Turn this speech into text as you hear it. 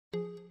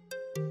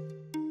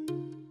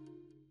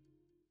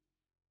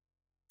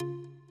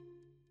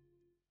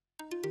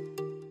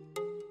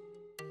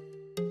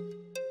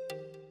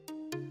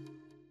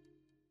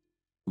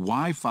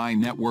Wi-Fi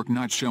network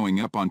not showing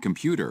up on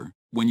computer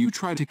when you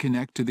try to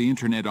connect to the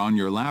internet on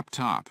your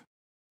laptop.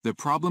 The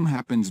problem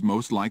happens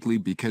most likely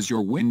because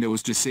your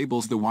Windows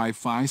disables the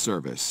Wi-Fi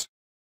service.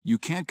 You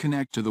can't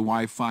connect to the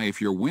Wi-Fi if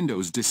your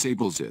Windows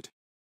disables it.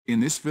 In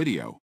this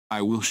video,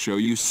 I will show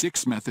you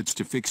 6 methods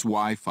to fix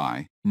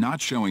Wi-Fi not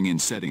showing in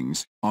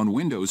settings on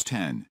Windows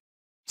 10.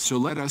 So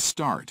let us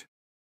start.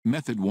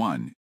 Method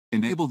 1.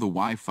 Enable the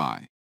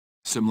Wi-Fi.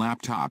 Some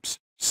laptops,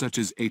 such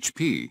as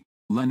HP,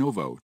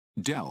 Lenovo,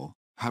 Dell,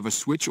 have a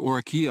switch or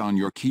a key on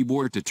your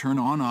keyboard to turn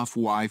on/off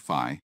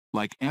Wi-Fi,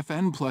 like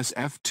FN plus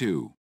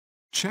F2.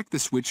 Check the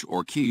switch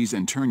or keys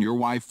and turn your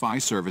Wi-Fi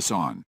service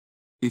on.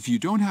 If you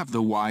don't have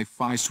the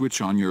Wi-Fi switch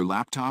on your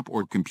laptop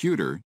or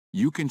computer,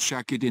 you can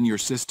check it in your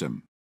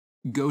system.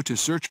 Go to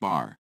search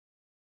bar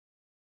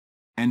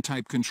and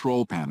type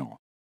Control Panel.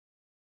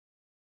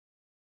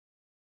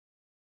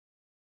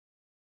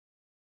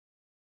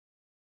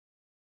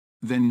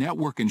 Then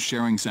Network and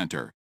Sharing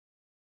Center.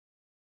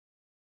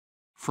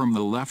 From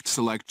the left,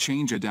 select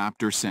Change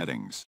Adapter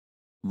Settings.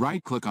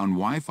 Right-click on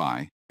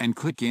Wi-Fi and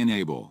click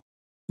Enable.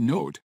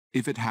 Note,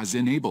 if it has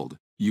enabled,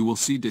 you will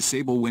see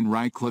Disable when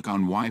right-click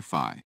on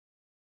Wi-Fi.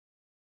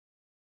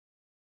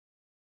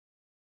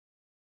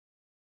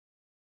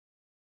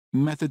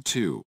 Method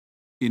 2.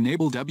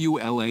 Enable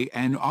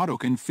WLAN Auto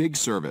Config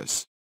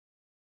Service.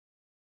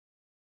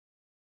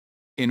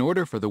 In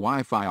order for the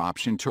Wi-Fi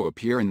option to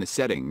appear in the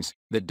settings,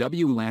 the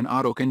WLAN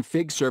Auto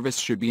Config service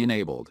should be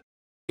enabled.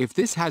 If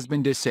this has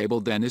been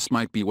disabled, then this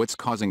might be what's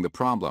causing the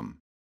problem.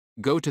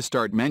 Go to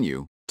Start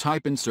menu,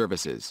 type in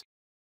Services.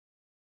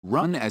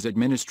 Run as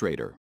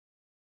administrator.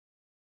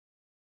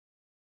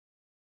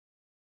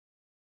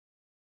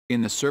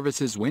 In the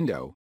Services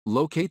window,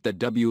 locate the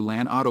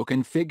WLAN Auto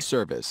Config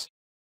service.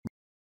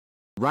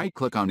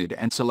 Right-click on it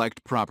and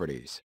select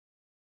Properties.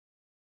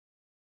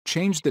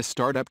 Change the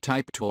startup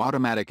type to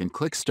Automatic and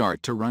click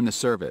Start to run the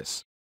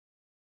service.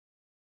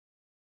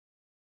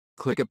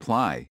 Click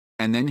Apply,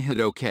 and then hit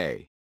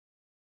OK.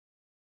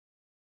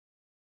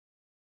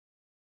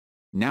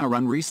 Now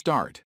run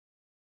Restart.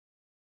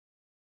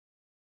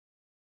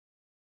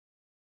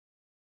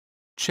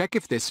 Check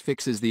if this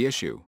fixes the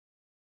issue.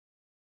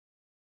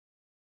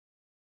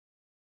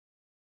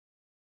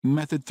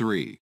 Method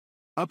 3.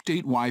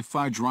 Update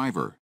Wi-Fi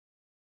driver.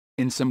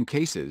 In some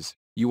cases,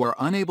 you are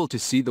unable to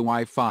see the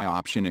Wi-Fi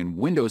option in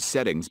Windows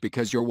settings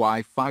because your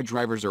Wi-Fi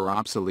drivers are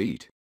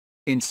obsolete.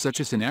 In such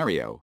a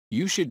scenario,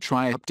 you should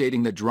try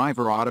updating the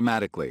driver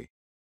automatically.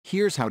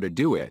 Here's how to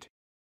do it.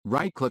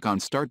 Right-click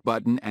on Start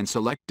button and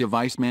select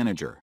Device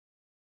Manager.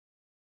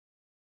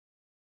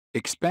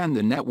 Expand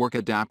the Network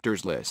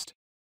Adapters list.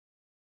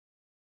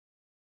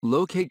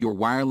 Locate your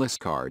wireless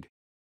card.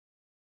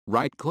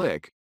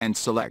 Right-click and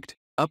select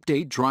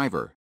Update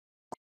Driver.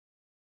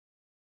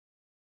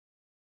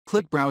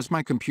 Click Browse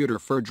My Computer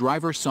for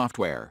driver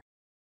software.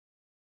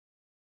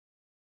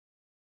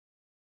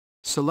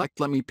 Select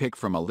Let me pick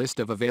from a list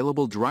of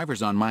available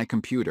drivers on my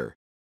computer.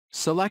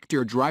 Select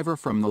your driver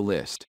from the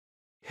list.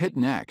 Hit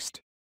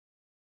Next.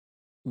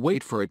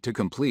 Wait for it to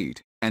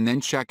complete, and then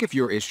check if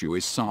your issue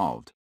is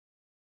solved.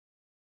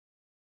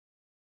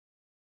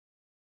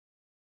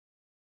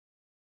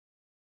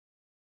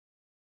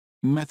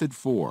 Method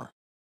 4.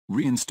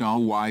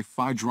 Reinstall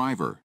Wi-Fi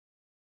driver.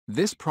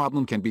 This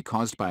problem can be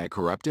caused by a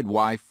corrupted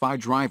Wi-Fi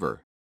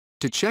driver.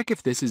 To check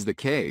if this is the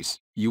case,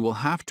 you will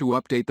have to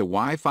update the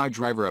Wi-Fi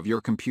driver of your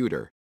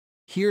computer.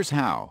 Here's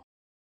how.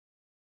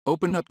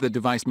 Open up the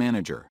Device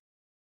Manager.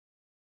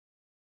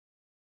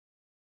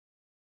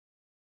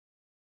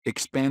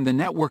 Expand the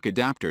Network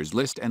Adapters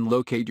list and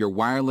locate your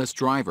wireless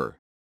driver.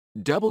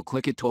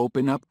 Double-click it to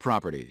open up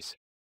Properties.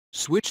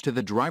 Switch to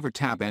the Driver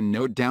tab and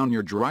note down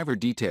your driver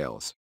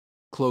details.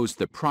 Close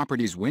the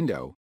Properties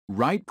window.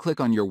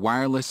 Right-click on your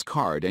wireless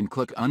card and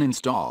click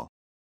Uninstall.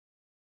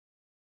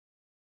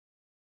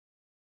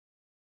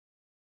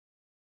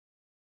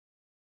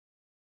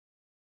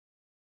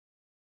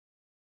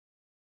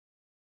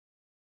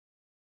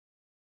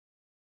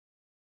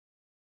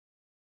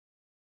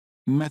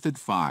 Method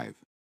 5.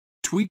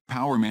 Tweak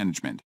power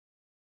management.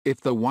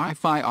 If the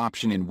Wi-Fi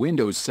option in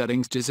Windows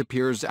settings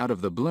disappears out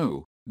of the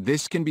blue,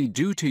 this can be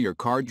due to your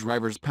card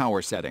driver's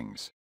power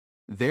settings.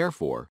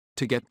 Therefore,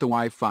 to get the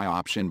Wi-Fi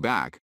option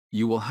back,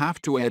 you will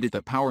have to edit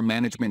the power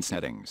management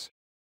settings.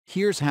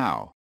 Here's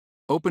how.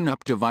 Open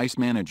up Device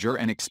Manager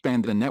and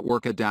expand the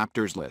Network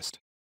Adapters list.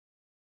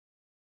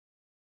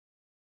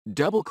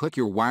 Double-click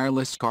your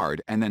wireless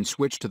card and then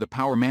switch to the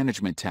Power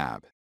Management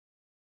tab.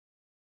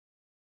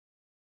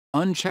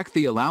 Uncheck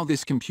the Allow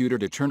this computer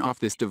to turn off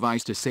this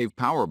device to save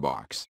power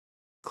box.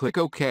 Click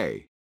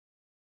OK.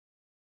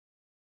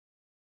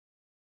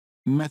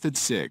 Method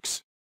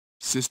 6.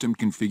 System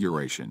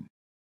configuration.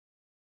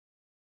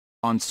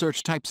 On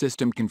search, type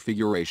System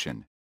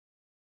configuration.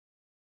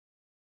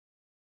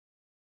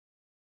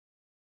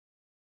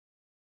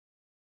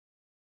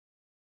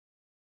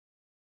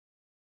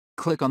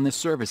 Click on the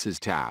Services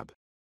tab.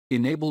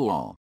 Enable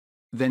all.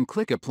 Then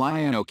click Apply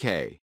and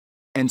OK.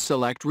 And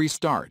select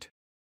Restart.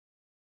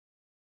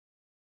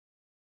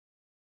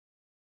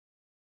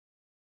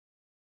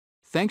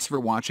 Thanks for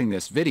watching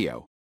this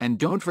video, and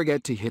don't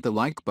forget to hit the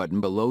like button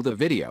below the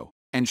video,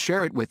 and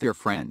share it with your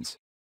friends.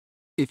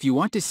 If you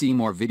want to see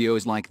more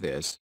videos like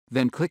this,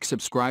 then click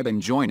subscribe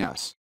and join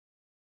us.